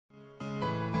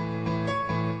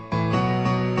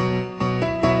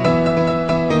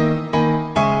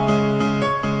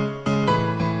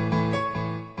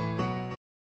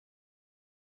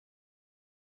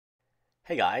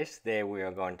Hey guys, today we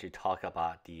are going to talk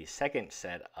about the second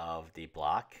set of the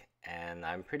block, and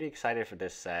I'm pretty excited for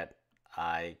this set.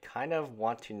 I kind of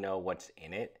want to know what's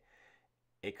in it.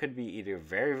 It could be either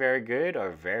very, very good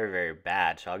or very, very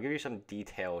bad, so I'll give you some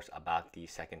details about the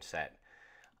second set.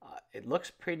 It looks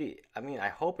pretty, I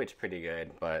hope it's pretty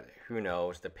good, but who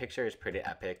knows? The picture is pretty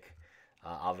epic.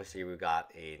 Obviously, we got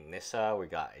a Nissa, we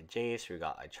got a Jace, we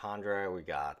got a Chandra, we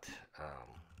got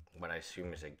what I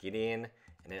assume is a Gideon,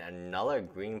 and then another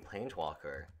green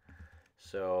planeswalker.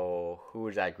 So who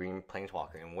is that green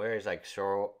planeswalker, and where is like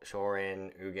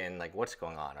Sorin, Ugin, like what's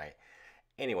going on, right?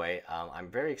 Anyway,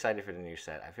 I'm very excited for the new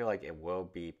set. I feel like it will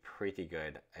be pretty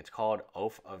good. It's called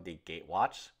Oath of the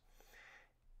GateWatch.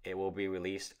 It will be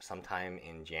released sometime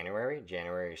in January.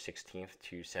 January 16th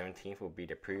to 17th will be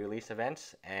the pre-release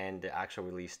events, and the actual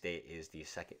release date is the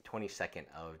 22nd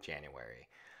of January.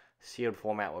 Sealed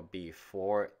format would be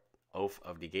 4 Oath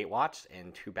of the Gatewatch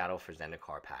and 2 Battle for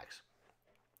Zendikar packs.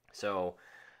 So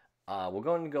we're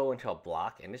going to go into a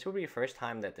block, and this will be the first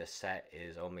time that the set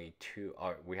is only two,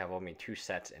 or we have only 2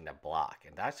 sets in the block,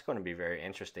 and that's going to be very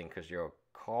interesting because your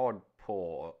card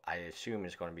pool, I assume,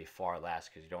 is going to be far less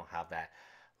because you don't have that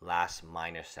last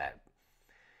minor set.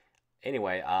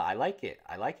 Anyway, I like it.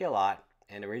 I like it a lot,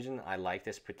 and the reason I like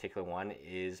this particular one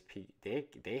is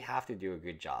they have to do a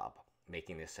good job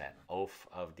making this set, Oath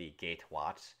of the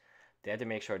Gatewatch. They have to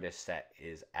make sure this set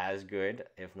is as good,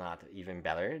 if not even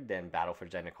better, than Battle for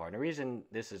Zendikar. And the reason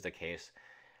this is the case,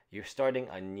 you're starting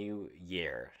a new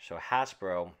year. So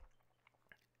Hasbro,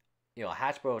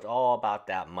 Hasbro is all about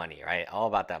that money, right? All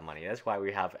about that money. That's why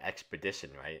we have Expedition,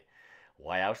 right?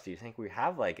 Why else do you think we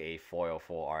have like a foil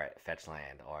for fetch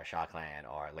land or shock land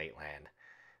or late land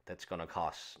that's gonna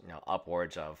cost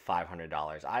upwards of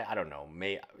 $500? I don't know.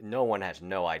 No one has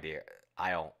no idea.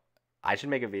 I should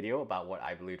make a video about what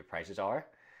I believe the prices are,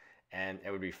 and it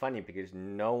would be funny because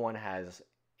no one has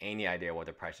any idea what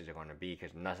the prices are going to be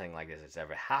because nothing like this has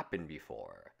ever happened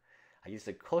before. I guess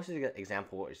the closest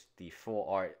example is the full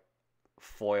art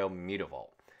foil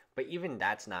mutable. But even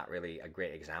that's not really a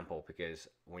great example because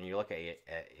when you look at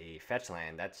a fetch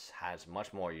land, that has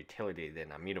much more utility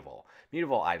than a mutable.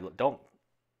 Mutable, I don't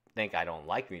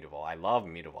like mutable. I love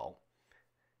mutable.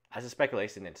 As a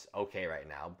speculation, it's okay right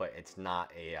now, but it's not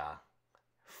a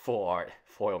full art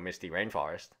foil Misty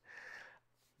Rainforest.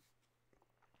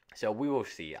 So we will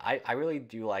see. I really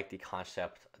do like the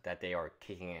concept that they are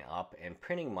kicking it up and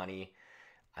printing money.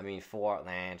 Full art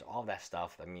lands, all that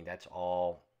stuff. That's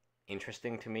all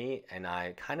interesting to me, and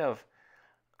I kind of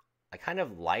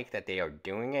like that they are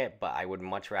doing it, but I would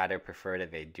much rather prefer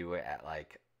that they do it at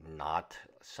like not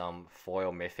some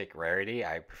foil mythic rarity.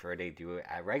 I prefer they do it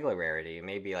at regular rarity.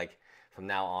 Maybe like from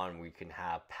now on we can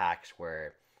have packs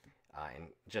where and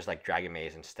just like Dragon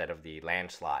Maze, instead of the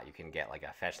land slot, you can get like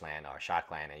a fetch land or a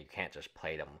shock land, and you can't just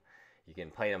play them. You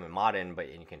can play them in modern,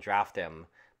 and you can draft them,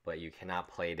 but you cannot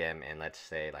play them in, let's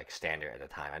say, like standard at the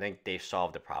time. I think they've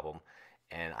solved the problem,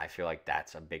 and I feel like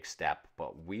that's a big step,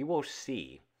 but we will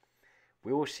see.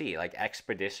 We will see. Like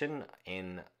Expedition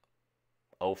in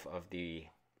Oath of the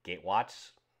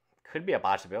Gatewatch could be a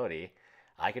possibility.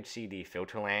 I could see the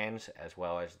filter lands as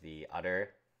well as the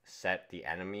other set, the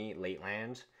enemy late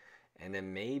lands, and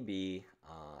then maybe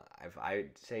if I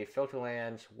say filter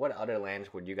lands, what other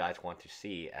lands would you guys want to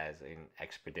see as an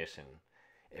Expedition,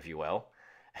 if you will?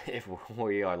 If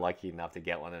we are lucky enough to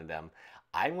get one of them,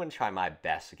 I'm going to try my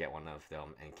best to get one of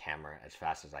them in camera as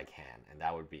fast as I can, and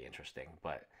that would be interesting.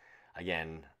 But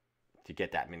again, to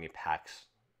get that many packs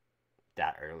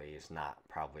that early is not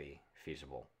probably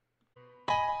feasible.